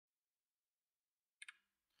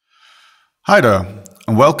Hi there,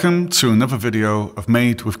 and welcome to another video of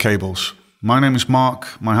Made with Cables. My name is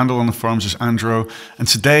Mark, my handle on the forums is Andrew, and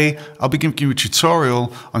today I'll be giving you a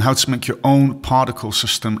tutorial on how to make your own particle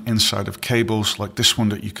system inside of cables like this one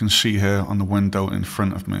that you can see here on the window in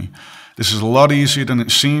front of me. This is a lot easier than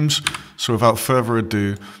it seems, so without further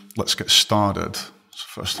ado, let's get started. So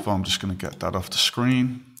first of all, I'm just going to get that off the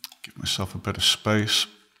screen, give myself a bit of space.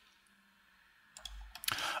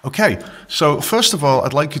 Okay, so first of all,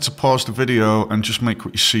 I'd like you to pause the video and just make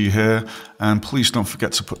what you see here, and please don't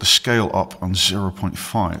forget to put the scale up on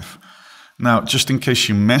 0.5. Now, just in case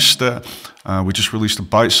you missed it, we just released a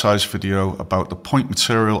bite-sized video about the point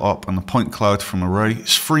material up and the point cloud from array.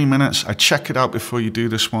 It's 3 minutes. I check it out before you do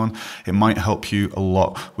this one. It might help you a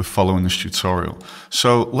lot with following this tutorial.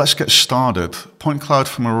 So let's get started. Point cloud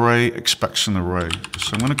from array expects an array.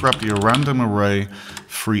 So I'm going to grab the random array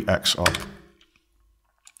 3x up.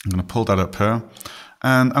 I'm going to pull that up here,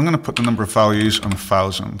 and I'm going to put the number of values on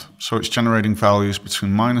 1000. So it's generating values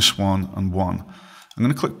between -1 and 1. I'm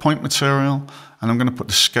going to click point material, and I'm going to put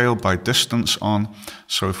the scale by distance on.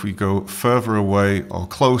 So if we go further away or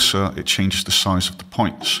closer, it changes the size of the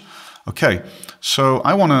points. Okay, so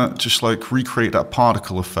I want to just like recreate that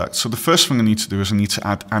particle effect. So the first thing I need to do is I need to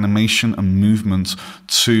add animation and movement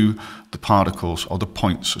to the particles, or the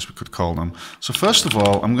points as we could call them. So first of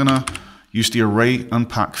all, I'm going to use the array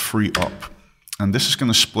unpack 3 up. And this is going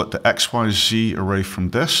to split the XYZ array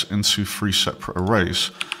from this into 3 separate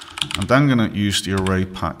arrays. I'm then going to use the array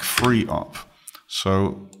pack 3 up.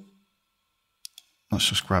 So let's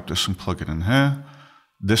just grab this and plug it in here.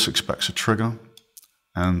 This expects a trigger,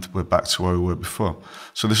 and we're back to where we were before.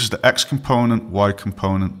 So this is the X component, Y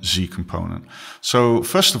component, Z component. So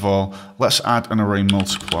first of all, let's add an array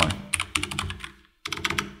multiply.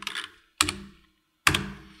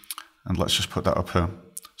 And let's just put that up here.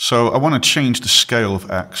 So I want to change the scale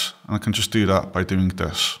of X, and I can just do that by doing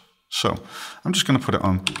this. So I'm just going to put it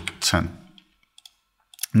on 10.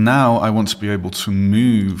 Now I want to be able to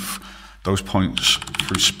move those points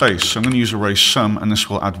through space. So I'm going to use array sum, and this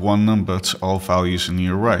will add 1 number to all values in the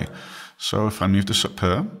array. So if I move this up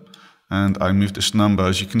here, and I move this number,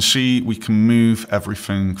 as you can see, we can move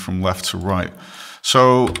everything from left to right.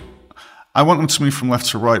 So I want them to move from left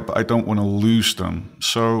to right, but I don't want to lose them.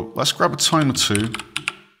 So let's grab a timer 2.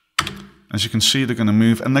 As you can see, they're going to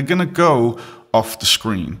move, and they're going to go off the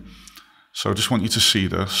screen. So I just want you to see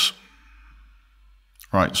this.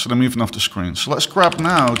 Right, so they're moving off the screen. So let's grab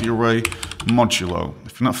now the array modulo.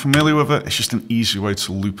 If you're not familiar with it, it's just an easy way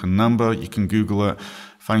to loop a number. You can Google it.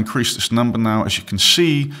 If I increase this number now, as you can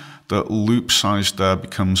see, the loop size there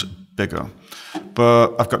becomes bigger.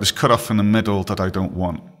 But I've got this cutoff in the middle that I don't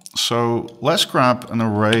want. So let's grab an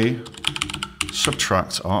array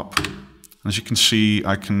subtract up. As you can see,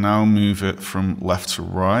 I can now move it from left to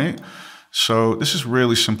right. So this is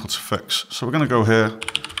really simple to fix. So we're going to go here.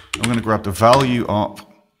 I'm going to grab the value up,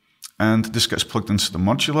 and this gets plugged into the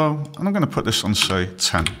modulo. And I'm going to put this on, say,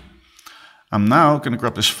 10. I'm now going to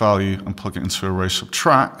grab this value and plug it into array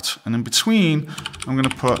subtract. And in between, I'm going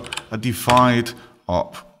to put a divide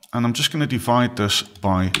up. And I'm just going to divide this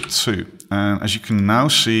by 2. And as you can now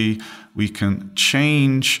see, we can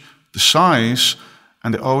change the size,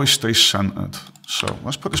 and it always stays centered. So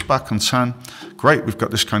let's put this back on 10. Great, we've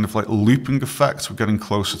got this kind of like looping effect. We're getting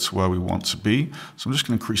closer to where we want to be. So I'm just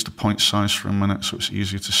going to increase the point size for a minute so it's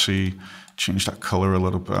easier to see. Change that color a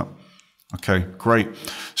little bit. Okay, great.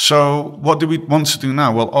 So what do we want to do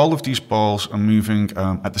now? Well, all of these balls are moving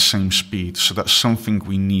at the same speed. So that's something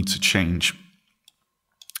we need to change.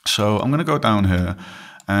 So I'm going to go down here,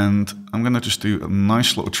 and I'm going to just do a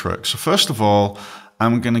nice little trick. So first of all,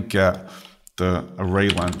 I'm going to get the array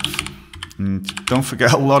length. And don't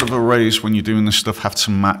forget, a lot of arrays, when you're doing this stuff, have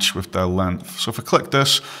to match with their length. So if I click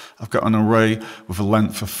this, I've got an array with a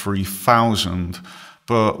length of 3000.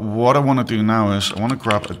 But what I want to do now is I want to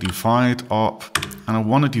grab a divide up, and I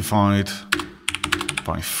want to divide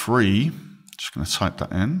by 3. Just going to type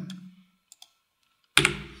that in.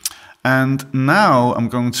 And now I'm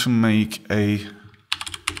going to make a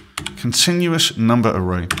continuous number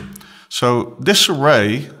array. So this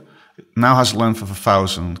array now has a length of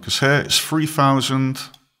 1000, because here it's 3000.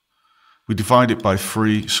 We divide it by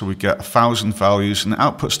 3, so we get 1000 values, and it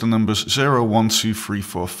outputs the numbers 0, 1, 2, 3,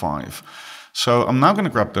 4, 5. So I'm now going to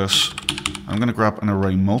grab this. I'm going to grab an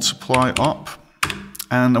array multiply up,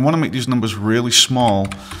 and I want to make these numbers really small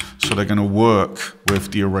so they're going to work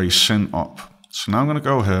with the array sin up. So now I'm going to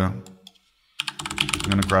go here. I'm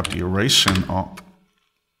going to grab the array sin up,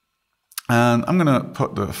 and I'm going to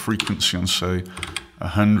put the frequency on, say,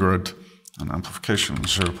 100, and amplification on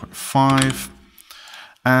 0.5.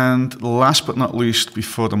 And last but not least,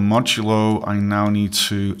 before the modulo, I now need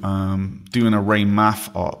to do an array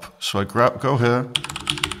math op. So I go here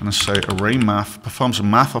and I say array math performs a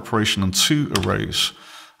math operation on 2 arrays.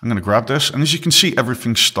 I'm going to grab this, and as you can see,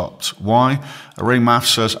 everything stopped. Why? Array math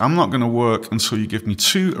says, I'm not going to work until you give me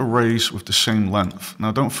 2 arrays with the same length.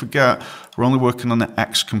 Now don't forget, we're only working on the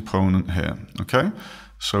X component here, okay?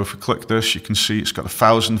 So if we click this, you can see it's got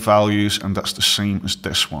 1,000 values, and that's the same as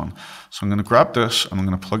this one. So I'm going to grab this, and I'm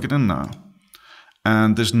going to plug it in now.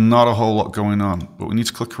 And there's not a whole lot going on, but we need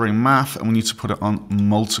to click array math, and we need to put it on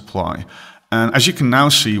multiply. And as you can now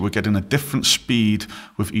see, we're getting a different speed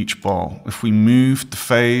with each ball. If we move the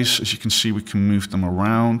phase, as you can see, we can move them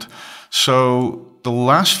around. So the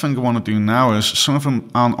last thing I want to do now is, some of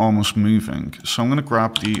them aren't almost moving. So I'm going to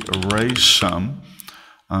grab the array sum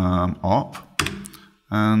op.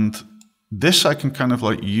 And this I can kind of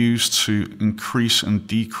like use to increase and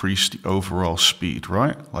decrease the overall speed,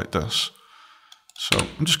 right? Like this. So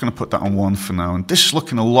I'm just going to put that on 1 for now. And this is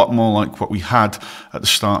looking a lot more like what we had at the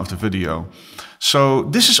start of the video. So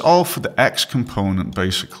this is all for the X component,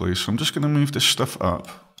 basically. So I'm just going to move this stuff up,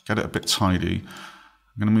 get it a bit tidy.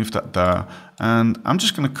 I'm going to move that there. And I'm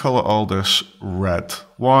just going to color all this red.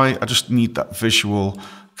 Why? I just need that visual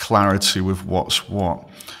clarity with what's what.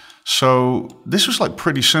 So this was like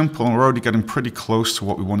pretty simple, and we're already getting pretty close to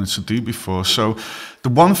what we wanted to do before. So the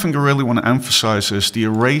one thing I really want to emphasize is the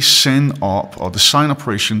array sin op, or the sign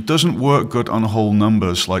operation, doesn't work good on whole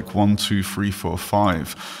numbers like 1, 2, 3, 4,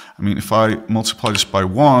 5. I mean, if I multiply this by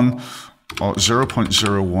 1, or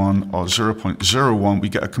 0.01 or 0.01, we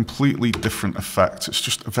get a completely different effect. It's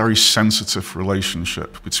just a very sensitive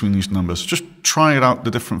relationship between these numbers. Just try it out,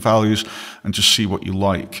 the different values, and just see what you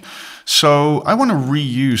like. So I want to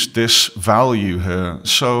reuse this value here.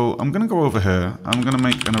 So I'm going to go over here. I'm going to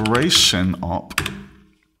make an array sin op.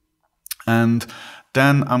 And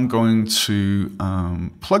then I'm going to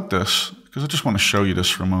plug this, because I just want to show you this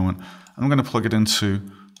for a moment. I'm going to plug it into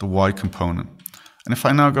the Y component. And if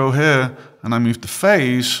I now go here and I move the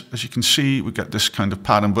phase, as you can see, we get this kind of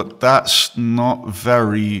pattern, but that's not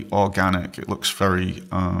very organic. It looks very,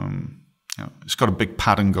 it's got a big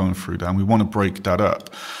pattern going through there, and we want to break that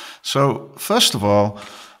up. So first of all,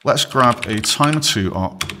 let's grab a timer 2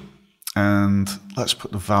 op, and let's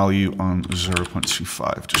put the value on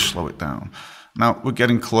 0.25, just slow it down. Now we're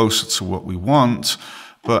getting closer to what we want,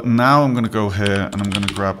 but now I'm going to go here and I'm going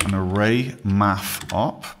to grab an array math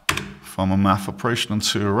op, from a math operation on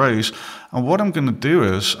 2 arrays. And what I'm going to do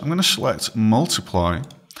is I'm going to select multiply,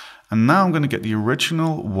 and now I'm going to get the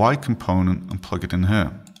original Y component and plug it in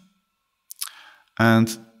here.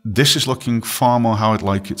 And this is looking far more how I'd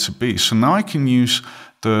like it to be. So now I can use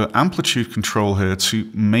the amplitude control here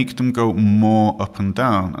to make them go more up and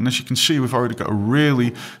down. And as you can see, we've already got a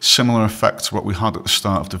really similar effect to what we had at the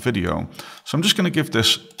start of the video. So I'm just going to give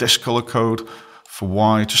this color code for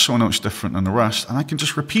Y, just so I know it's different than the rest, and I can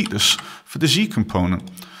just repeat this for the Z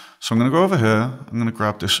component. So I'm going to go over here, I'm going to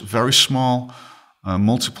grab this very small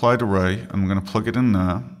multiplied array, and I'm going to plug it in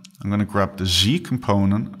there. I'm going to grab the Z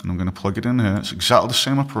component, and I'm going to plug it in here. It's exactly the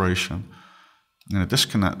same operation. I'm going to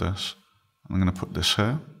disconnect this, I'm going to put this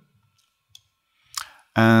here.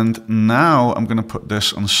 And now I'm going to put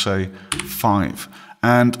this on, say, 5.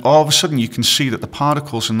 And all of a sudden you can see that the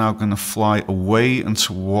particles are now going to fly away and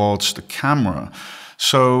towards the camera.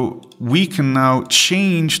 So we can now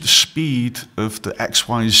change the speed of the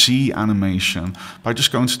XYZ animation by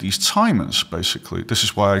just going to these timers, basically. This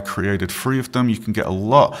is why I created 3 of them. You can get a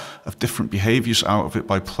lot of different behaviors out of it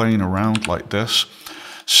by playing around like this.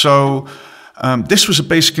 So this was a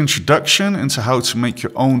basic introduction into how to make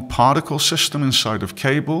your own particle system inside of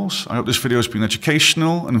cables. I hope this video has been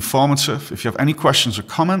educational and informative. If you have any questions or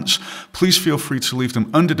comments, please feel free to leave them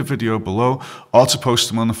under the video below or to post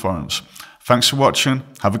them on the forums. Thanks for watching.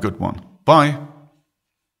 Have a good one. Bye.